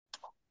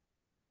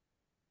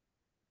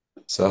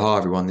So, hi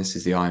everyone, this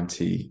is the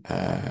IMT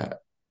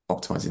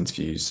Optimized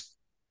Interviews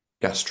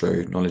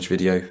Gastro Knowledge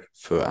video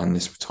and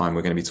this time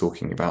we're going to be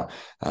talking about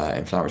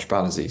inflammatory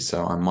bowel disease.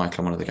 So, I'm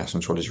Michael, I'm one of the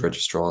gastroenterology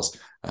registrars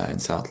in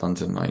South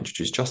London. I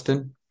introduced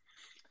Justin.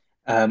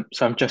 So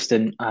I'm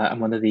Justin.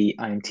 I'm one of the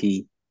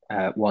IMT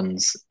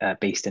ones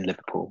based in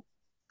Liverpool.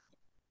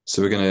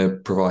 So, we're going to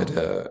provide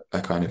a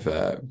kind of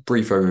a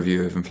brief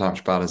overview of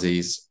inflammatory bowel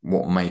disease,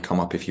 what may come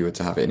up if you were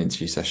to have it in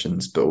interview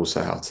sessions, but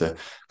also how to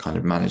kind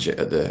of manage it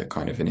at the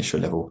kind of initial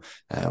level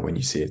when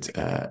you see it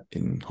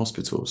in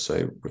hospital.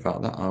 So,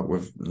 without that,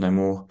 with no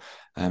more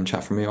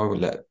chat from me, I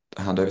will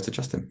hand over to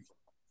Justin.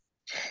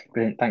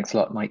 Brilliant. Thanks a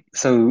lot, Mike.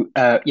 So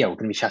yeah, we're going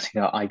to be chatting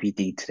about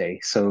IBD today.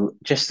 So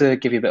just to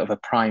give you a bit of a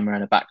primer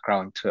and a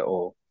background to it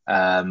all,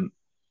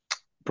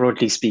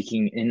 broadly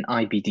speaking, in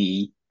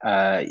IBD,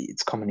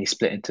 it's commonly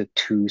split into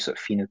two sort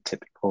of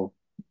phenotypical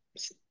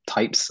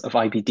types of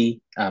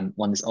IBD.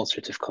 One is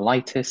ulcerative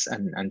colitis,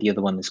 and the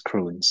other one is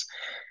Crohn's.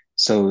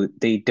 So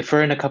they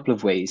differ in a couple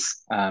of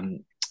ways.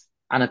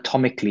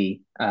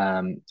 Anatomically,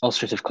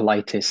 ulcerative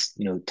colitis,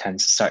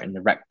 tends to start in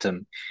the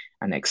rectum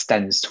and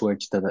extends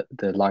towards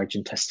the large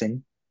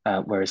intestine,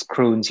 whereas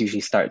Crohn's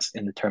usually starts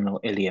in the terminal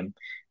ileum,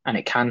 and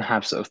it can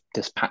have sort of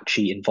this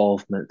patchy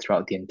involvement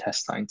throughout the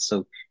intestine.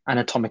 So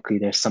anatomically,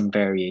 there's some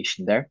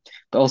variation there,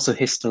 but also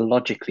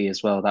histologically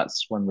as well.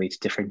 That's one way to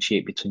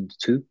differentiate between the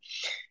two.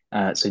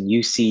 So in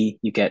UC,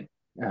 you get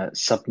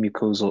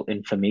submucosal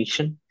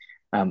inflammation,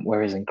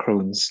 whereas in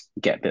Crohn's,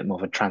 you get a bit more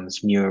of a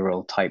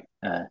transmural type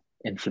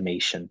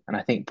inflammation. And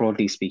I think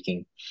broadly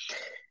speaking,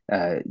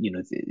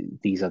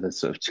 these are the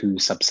sort of two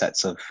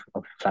subsets of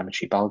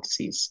inflammatory bowel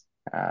disease.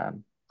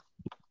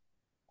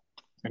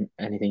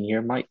 Anything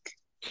here, Mike?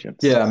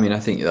 Yeah, I mean, I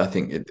think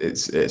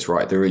it's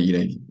right. There are,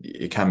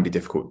 it can be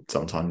difficult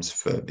sometimes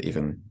for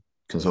even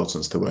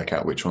consultants to work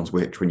out which one's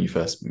which when you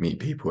first meet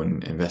people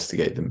and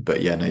investigate them.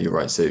 But yeah, no, you're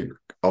right. So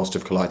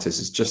ulcerative colitis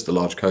is just the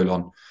large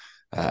colon,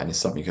 and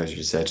it's submucosal, as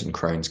you said, and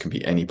Crohn's can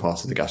be any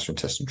part of the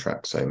gastrointestinal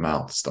tract, so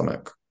mouth,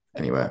 stomach,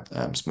 anywhere,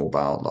 small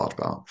bowel, large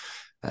bowel.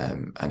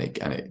 And it,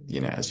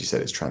 as you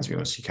said, it's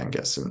transmural, so you can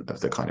get some of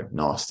the kind of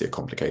nastier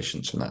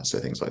complications from that. So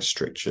things like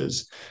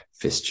strictures,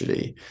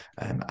 fistulae,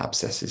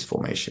 abscesses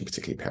formation,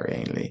 particularly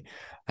perianally,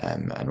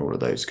 and all of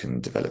those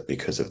can develop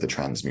because of the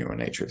transmural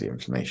nature of the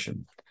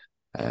inflammation.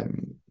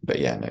 But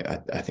yeah, no,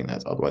 I think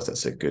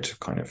that's a good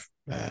kind of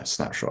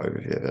snapshot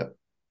overview of it.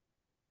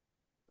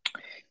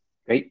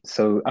 Great.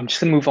 So I'm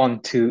just going to move on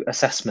to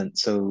assessment.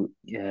 So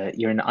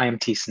you're in an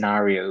IMT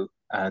scenario.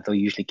 They'll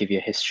usually give you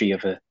a history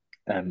of a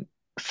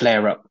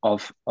flare up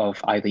of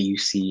either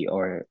UC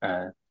or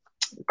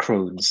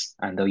Crohn's,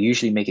 and they'll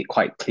usually make it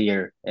quite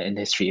clear in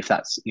history if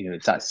that's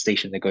the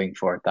station they're going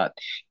for, that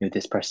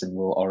this person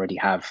will already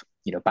have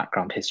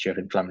background history of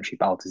inflammatory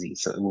bowel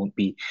disease. So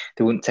they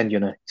won't send you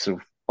on a sort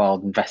of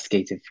wild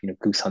investigative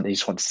goose hunt. They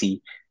just want to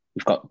see,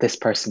 you've got this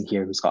person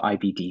here who's got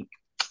IBD.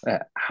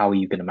 How are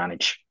you going to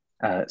manage?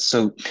 I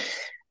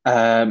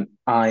am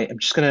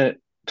just going to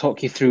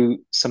talk you through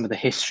some of the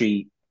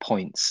history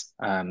points.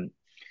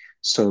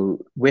 So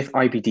with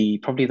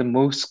IBD, probably the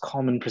most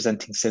common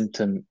presenting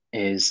symptom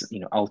is,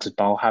 altered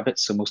bowel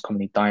habits. So most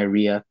commonly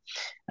diarrhea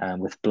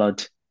with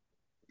blood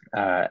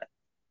uh,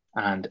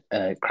 and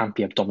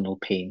crampy abdominal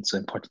pain. So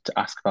important to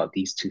ask about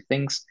these two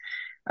things.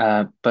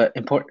 But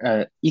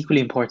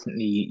equally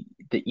importantly,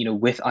 that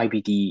with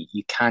IBD,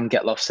 you can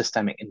get a lot of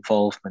systemic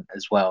involvement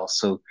as well.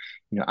 So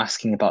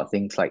asking about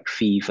things like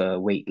fever,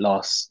 weight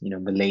loss,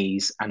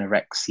 malaise,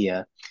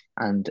 anorexia,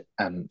 and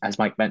as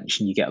Mike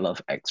mentioned, you get a lot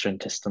of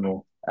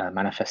extraintestinal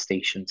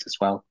manifestations as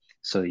well.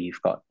 So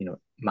you've got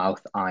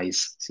mouth,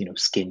 eyes,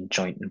 skin,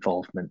 joint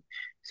involvement.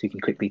 So you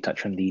can quickly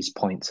touch on these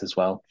points as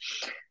well.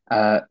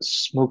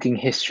 Smoking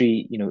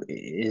history,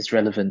 is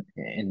relevant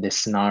in this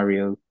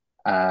scenario.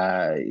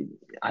 Uh,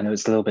 I know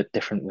it's a little bit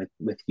different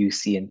with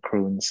UC and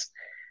Crohn's,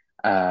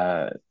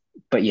 uh,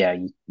 but yeah,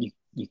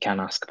 you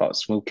can ask about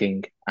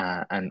smoking,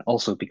 and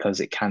also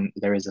because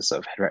there is a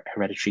sort of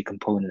hereditary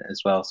component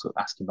as well. So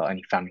asking about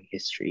any family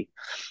history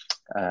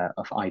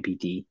of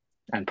IBD,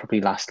 and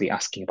probably lastly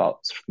asking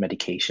about sort of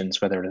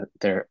medications, whether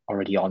they're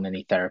already on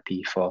any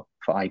therapy for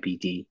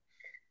IBD,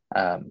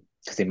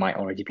 because they might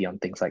already be on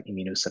things like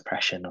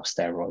immunosuppression or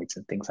steroids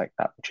and things like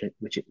that,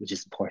 which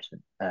is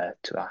important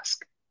to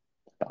ask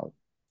about.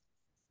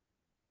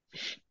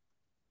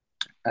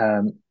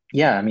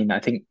 Yeah, I mean, I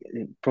think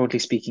broadly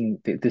speaking,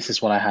 this is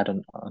what I had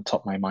on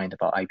top of my mind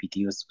about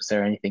IBD. Was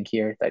there anything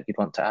here that you'd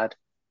want to add?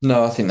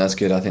 No, I think that's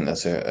good. I think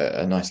that's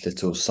a nice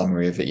little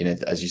summary of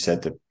it. As you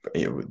said,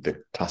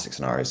 the classic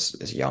scenario is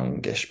a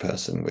youngish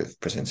person with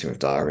presenting with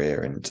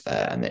diarrhea,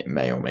 and it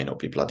may or may not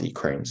be bloody.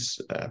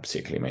 Crohn's,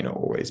 particularly, may not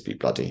always be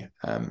bloody.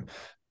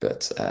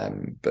 But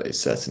it's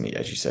certainly,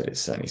 as you said,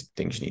 it's certainly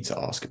things you need to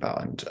ask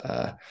about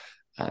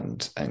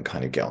and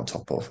kind of get on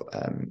top of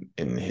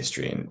in the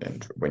history.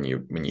 And when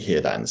you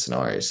hear that in the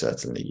scenario,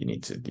 certainly you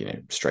need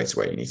to, straight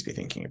away you need to be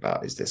thinking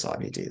about, is this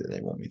IBD that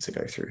they want me to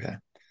go through here?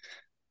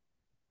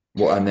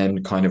 And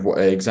then kind of what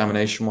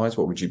examination wise,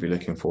 what would you be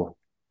looking for?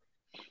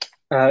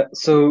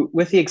 So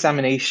with the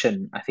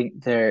examination, I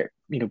think there,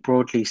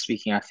 broadly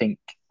speaking, I think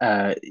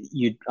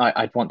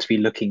I'd want to be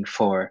looking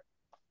for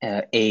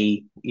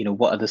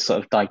what are the sort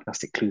of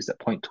diagnostic clues that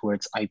point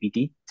towards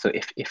IBD? So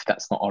if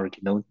that's not already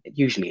known, it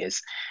usually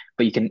is,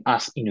 but you can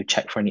ask,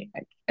 check for any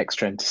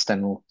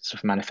extraintestinal sort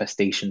of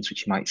manifestations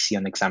which you might see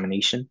on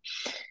examination.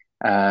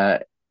 Uh,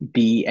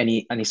 B,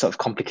 any sort of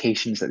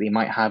complications that they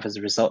might have as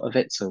a result of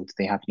it. So do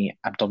they have any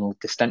abdominal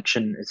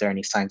distension? Is there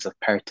any signs of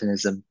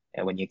peritonism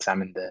when you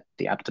examine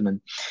the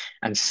abdomen?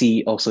 And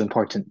C, also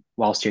important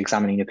whilst you're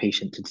examining a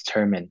patient to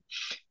determine,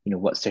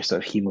 what's their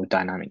sort of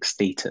hemodynamic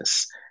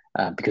status,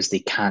 because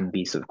they can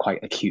be sort of quite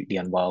acutely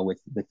unwell with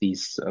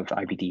these sort of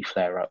IBD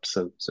flare-ups.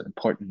 So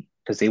important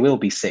because they will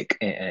be sick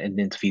in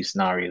the interview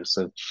scenario.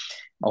 So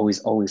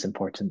always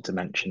important to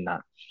mention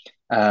that.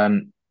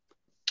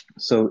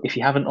 So if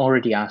you haven't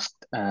already asked,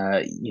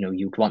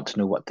 you'd want to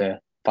know what the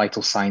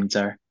vital signs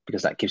are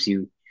because that gives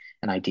you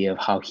an idea of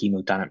how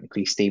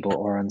hemodynamically stable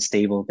or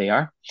unstable they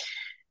are.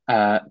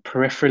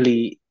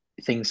 Peripherally,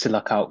 things to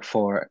look out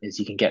for is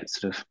you can get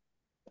sort of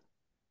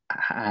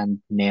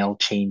hand nail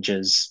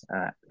changes,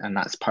 and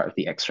that's part of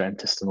the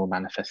extraintestinal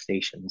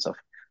manifestations of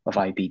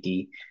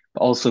IBD.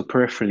 But also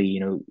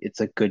peripherally,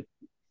 it's a good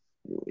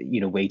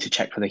way to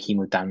check for the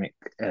hemodynamic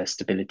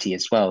stability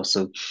as well.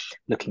 So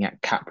looking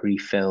at cap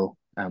refill,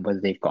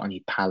 whether they've got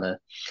any pallor,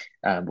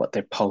 what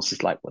their pulse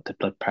is like, what their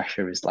blood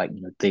pressure is like.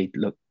 They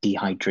look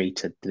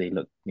dehydrated, do they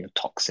look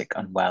toxic,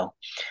 unwell.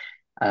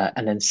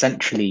 And then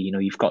centrally,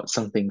 you've got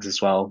some things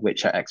as well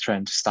which are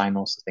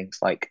extraintestinal, so things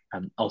like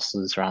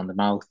ulcers around the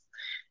mouth.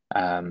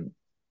 Um,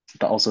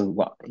 but also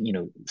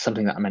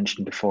something that I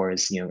mentioned before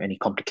is any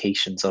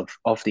complications of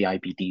the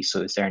IBD.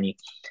 So is there any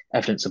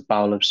evidence of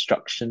bowel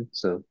obstruction?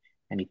 So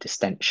any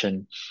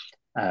distension,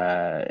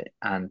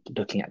 and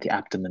looking at the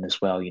abdomen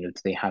as well. Do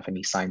they have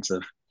any signs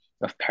of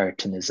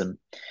peritonism?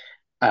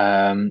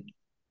 Um,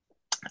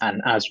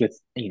 and as with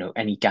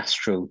any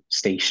gastro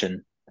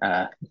station,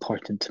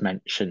 important to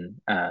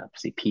mention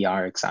the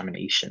PR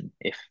examination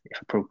if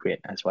appropriate,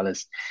 as well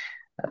as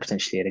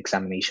potentially an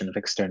examination of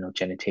external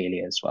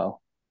genitalia as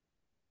well.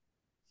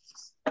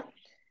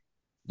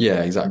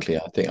 Yeah, exactly.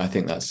 I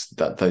think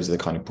that those are the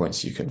kind of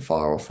points you can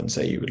fire off and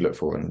say you would look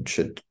for and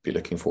should be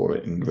looking for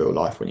in real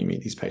life when you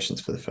meet these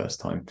patients for the first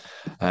time.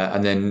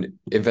 And then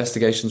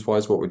investigations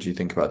wise, what would you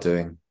think about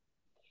doing?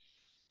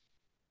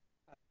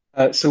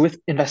 So with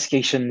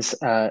investigations,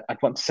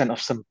 I'd want to send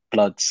off some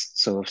bloods.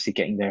 So obviously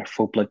getting their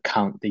full blood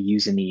count, their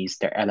USANEs,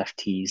 their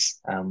LFTs,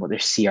 what their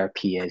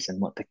CRP is, and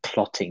what the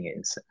clotting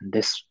is. And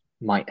this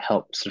might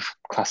help sort of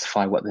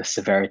classify what the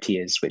severity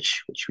is,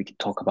 which we can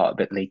talk about a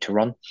bit later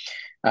on.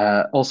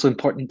 Also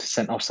important to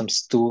send off some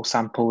stool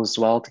samples as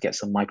well to get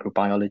some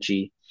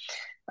microbiology.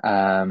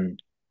 Um,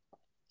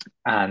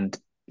 and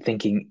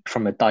thinking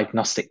from a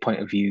diagnostic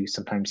point of view,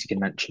 sometimes you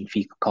can mention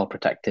fecal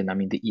calprotectin. I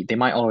mean, they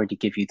might already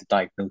give you the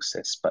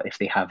diagnosis, but if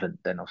they haven't,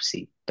 then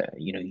obviously,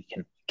 you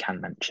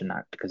can mention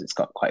that because it's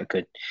got quite a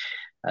good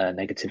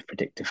negative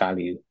predictive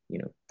value.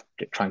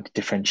 Trying to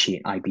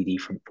differentiate IBD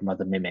from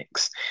other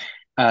mimics.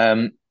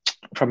 Um,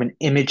 from an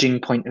imaging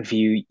point of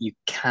view, you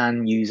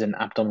can use an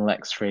abdominal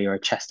X-ray or a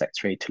chest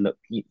X-ray to look.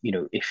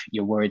 If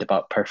you're worried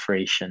about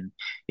perforation,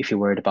 if you're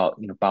worried about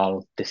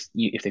bowel, if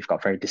they've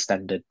got very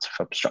distended,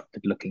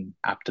 obstructed looking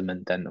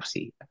abdomen, then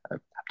obviously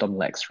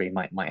abdominal X-ray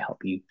might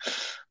help you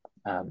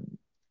um,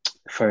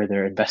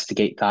 further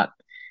investigate that.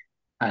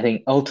 I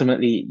think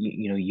ultimately,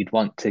 you'd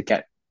want to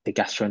get the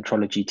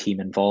gastroenterology team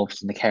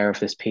involved in the care of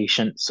this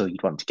patient. So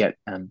you'd want to get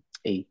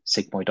a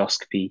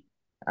sigmoidoscopy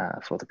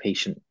for the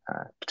patient,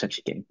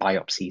 potentially getting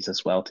biopsies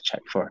as well to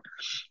check for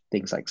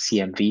things like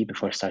CMV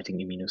before starting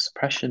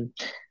immunosuppression,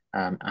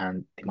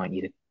 and they might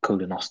need a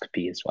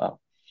colonoscopy as well.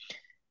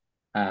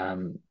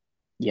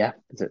 Yeah,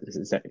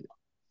 is there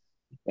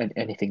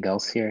anything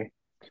else here?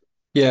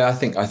 Yeah, I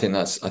think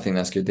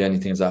that's good. The only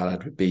things I'll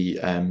add would be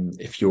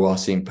if you are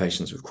seeing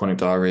patients with chronic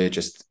diarrhea,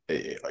 just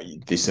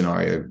this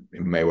scenario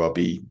may well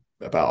be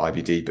about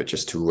IBD, but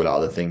just to rule out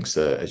other things,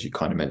 as you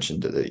kind of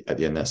mentioned at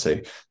the end there. So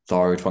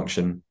thyroid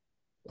function,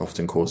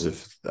 often cause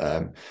of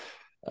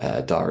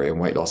diarrhea and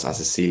weight loss as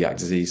a celiac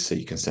disease. So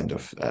you can send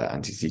off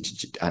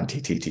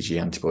anti-TTG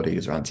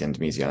antibodies or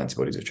anti-endometrial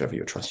antibodies, whichever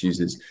your trust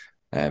uses.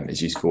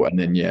 Is useful. And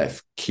then, yeah,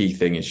 key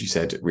thing, as you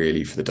said,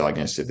 really for the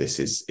diagnosis of this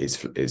is a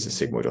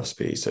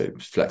sigmoidoscopy. So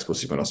flexible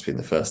sigmoidoscopy in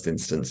the first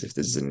instance. If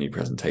this is a new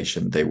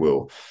presentation, they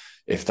will,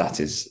 if that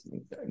is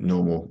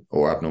normal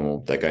or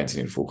abnormal, they're going to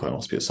need a full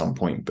colonoscopy at some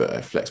point. But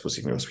a flexible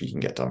sigmoidoscopy can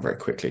get done very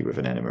quickly with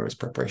an enema as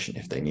preparation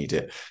if they need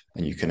it,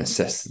 and you can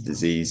assess the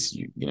disease.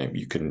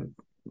 You can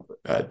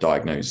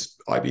diagnose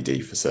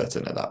IBD for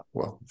certain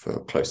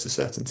for close to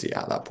certainty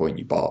at that point.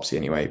 You biopsy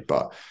anyway,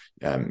 but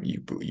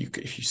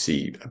if you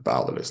see a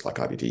bowel that looks like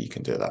IBD, you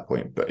can do it at that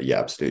point. But yeah,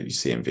 absolutely,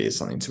 CMV is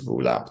something to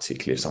rule out,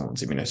 particularly if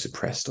someone's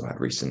immunosuppressed or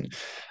had recent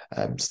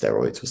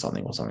steroids or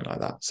something like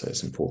that. So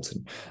it's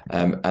important.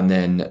 And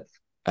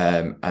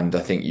I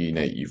think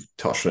you've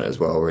touched on it as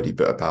well already,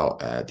 but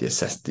about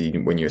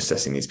when you're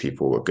assessing these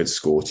people, a good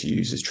score to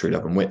use is true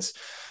love and wits.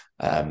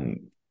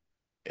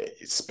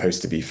 it's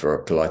supposed to be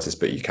for colitis,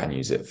 but you can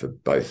use it for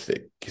both.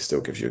 It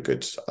still gives you a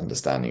good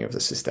understanding of the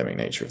systemic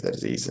nature of their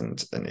disease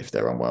and if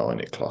they're unwell, and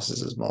it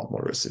classes as mild,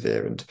 moderate,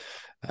 severe.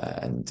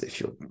 And if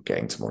you're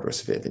getting to moderate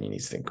severe, then you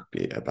need to think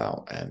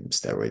about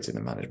steroids in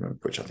the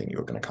management, which I think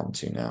you're going to come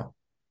to now.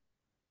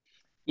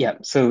 Yeah,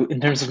 so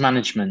in terms of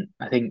management,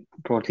 I think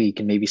broadly you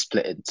can maybe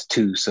split it into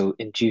two. So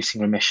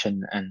inducing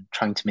remission and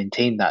trying to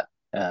maintain that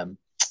um,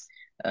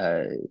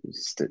 uh,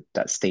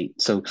 that state.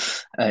 So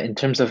in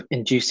terms of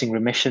inducing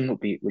remission,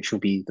 which will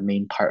be the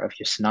main part of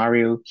your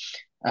scenario.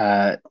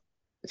 Uh,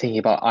 Thinking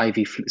about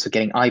so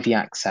getting IV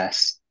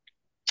access,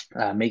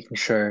 making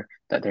sure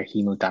that they're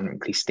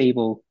hemodynamically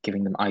stable,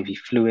 giving them IV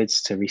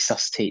fluids to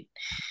resuscitate,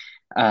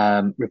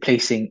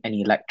 replacing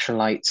any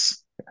electrolytes,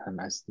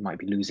 as they might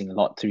be losing a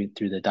lot through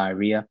the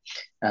diarrhea,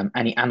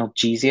 any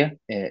analgesia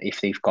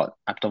if they've got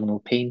abdominal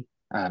pain,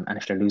 and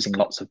if they're losing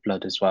lots of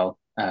blood as well,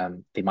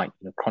 they might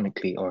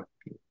chronically or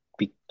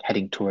be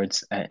heading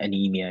towards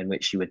anemia, in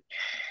which you would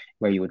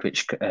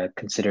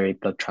consider a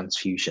blood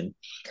transfusion.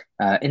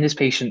 In these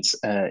patients,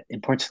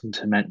 important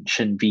to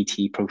mention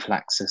VT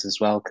prophylaxis as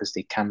well, because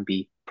they can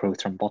be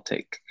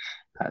prothrombotic.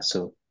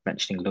 So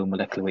mentioning low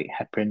molecular weight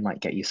heparin might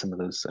get you some of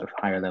those sort of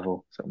higher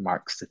level sort of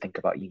marks to think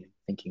about,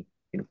 thinking,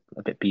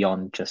 a bit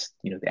beyond just,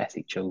 the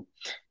SHO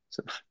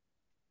sort of,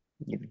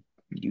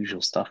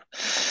 usual stuff.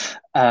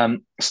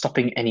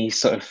 Stopping any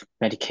sort of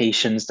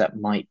medications that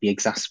might be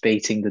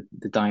exacerbating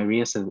the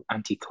diarrhea, so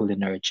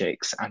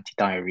anticholinergics,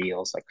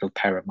 antidiarrheals like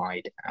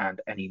loperamide, and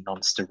any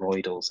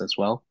non-steroidals as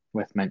well.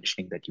 Worth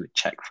mentioning that you would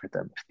check for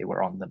them if they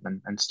were on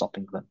them, and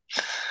stopping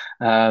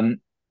them.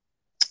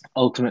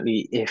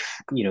 Ultimately, if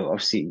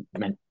obviously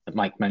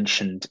Mike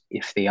mentioned,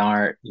 if they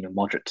are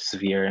moderate to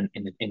severe and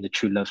in the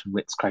True Love and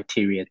Wits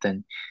criteria,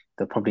 then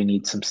they'll probably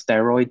need some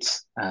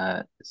steroids.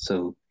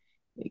 So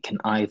it can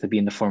either be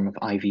in the form of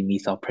IV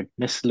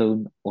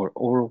methylprednisolone or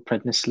oral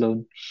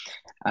prednisolone.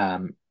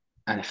 And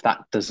if that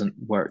doesn't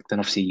work, then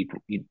obviously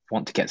you'd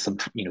want to get some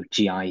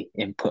GI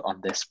input on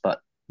this. But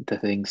the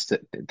things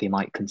that they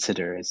might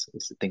consider is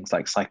things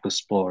like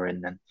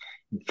cyclosporin and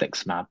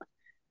infliximab.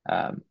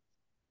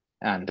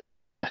 And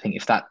I think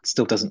if that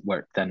still doesn't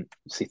work, then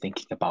obviously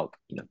thinking about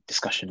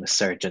discussion with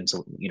surgeons,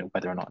 or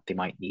whether or not they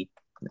might need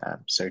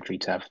surgery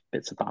to have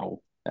bits of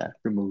bowel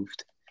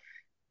removed.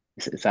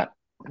 Is that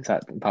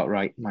about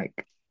right,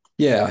 Mike?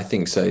 Yeah, I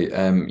think so.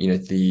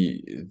 The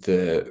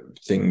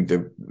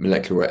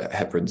molecular weight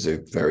heparin is a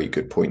very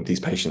good point.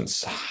 These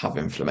patients have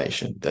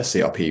inflammation. Their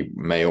CRP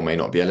may or may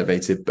not be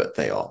elevated, but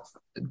they are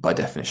by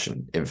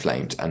definition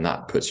inflamed, and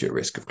that puts you at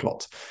risk of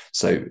clot.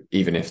 So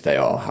even if they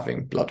are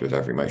having blood with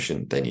every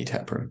motion, they need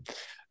heparin.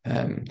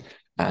 And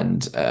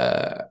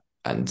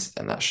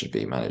that should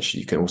be managed.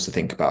 You can also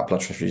think about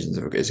blood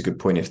transfusions is a good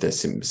point if they're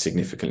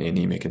significantly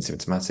anemic and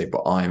symptomatic,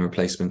 but iron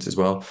replacement as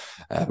well.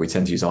 We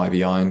tend to use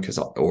IV iron because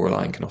oral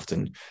iron can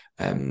often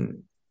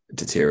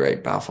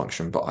deteriorate bowel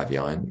function, but IV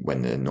iron,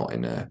 when they're not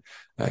in a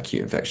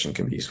acute infection,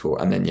 can be useful.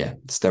 And then,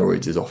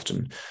 steroids is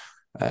often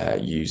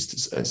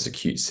used as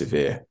acute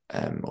severe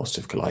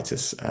ulcerative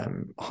colitis.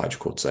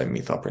 Hydrocortisone,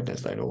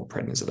 methylprednisolone, or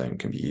prednisolone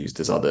can be used.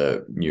 There's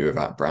other newer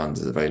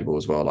brands available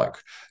as well, like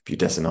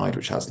budesonide,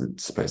 which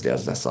supposedly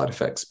has less side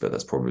effects, but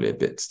that's probably a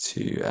bit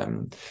too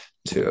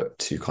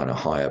kind of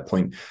higher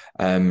point.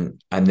 And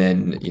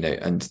then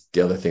and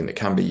the other thing that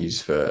can be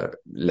used for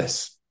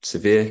less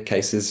severe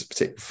cases,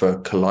 particularly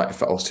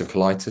for ulcerative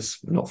colitis,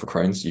 not for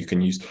Crohn's, you can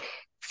use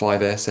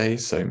 5-ASAs,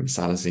 so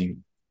mesalazine.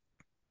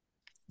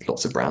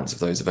 Lots of brands of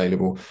those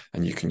available,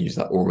 and you can use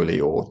that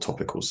orally or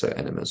topical. So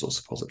enemas or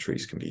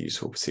suppositories can be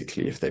useful,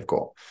 particularly if they've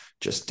got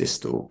just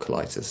distal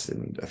colitis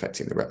and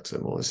affecting the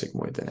rectum or the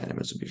sigmoid. Then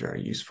enemas would be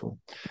very useful.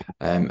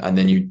 And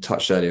then you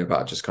touched earlier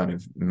about just kind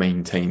of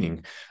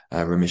maintaining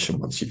remission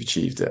once you've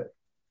achieved it.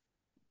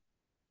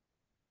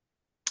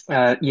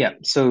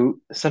 So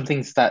some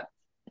things that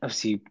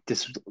obviously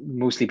this would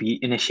mostly be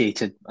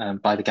initiated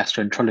by the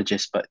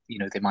gastroenterologist, but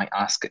they might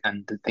ask,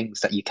 and the things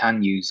that you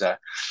can use are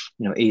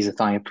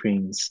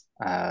azathioprines,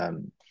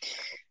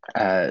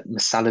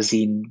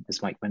 mesalazine,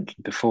 as Mike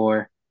mentioned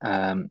before.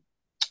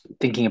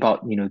 Thinking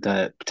about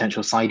the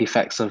potential side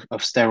effects of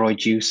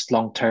steroid use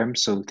long term.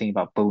 So thinking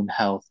about bone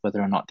health,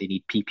 whether or not they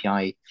need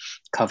PPI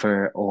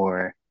cover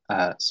or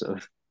sort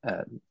of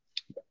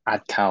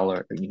AdCal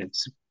or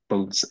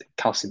bones,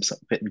 calcium,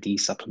 vitamin D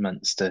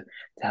supplements to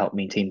help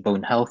maintain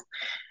bone health.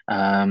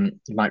 You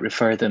might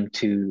refer them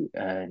to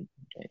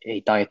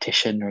a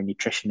dietitian or a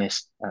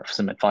nutritionist for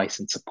some advice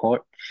and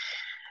support,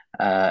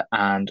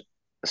 and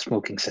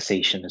smoking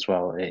cessation as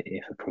well,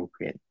 if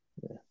appropriate.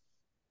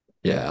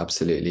 Yeah,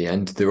 absolutely.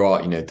 And there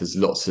are, there's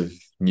lots of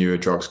newer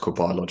drugs called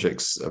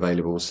biologics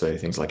available. So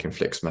things like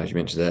infliximab, you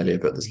mentioned earlier,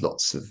 but there's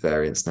lots of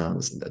variants now.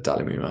 There's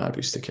adalimumab,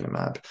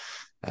 ustekinumab,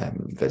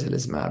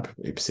 vedolizumab,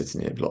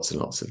 upadacitinib, lots and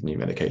lots of new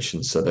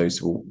medications. So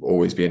those will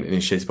always be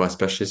initiated by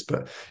specialists,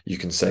 but you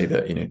can say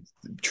that,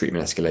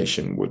 treatment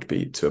escalation would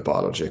be to a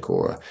biologic,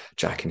 or a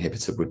JAK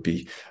inhibitor would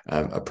be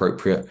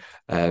appropriate.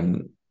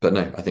 But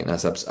no, I think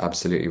that's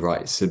absolutely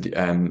right. So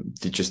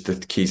just the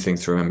key thing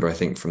to remember, I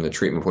think, from the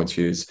treatment point of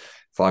view is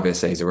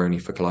 5-ASAs are only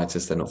for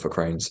colitis, they're not for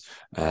Crohn's.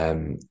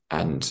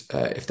 And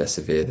if they're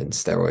severe, then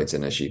steroids.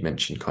 And as you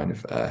mentioned, kind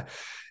of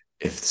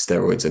if the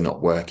steroids are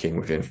not working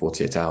within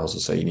 48 hours or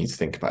so, you need to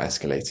think about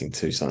escalating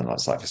to something like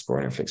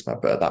cyclosporine and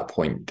infliximab. But at that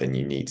point, then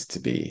you need to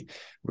be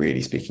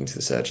really speaking to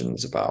the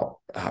surgeons about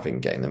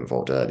getting them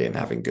involved early and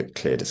having good,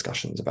 clear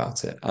discussions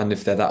about it. And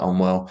if they're that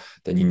unwell,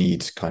 then you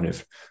need kind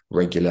of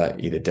regular,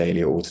 either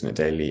daily or alternate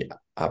daily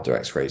abdo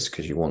x-rays,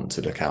 because you want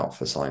to look out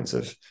for signs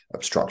of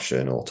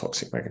obstruction or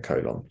toxic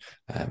megacolon,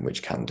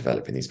 which can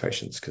develop in these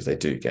patients because they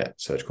do get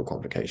surgical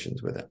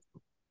complications with it.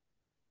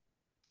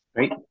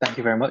 Great. Thank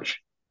you very much.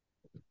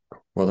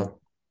 Well done.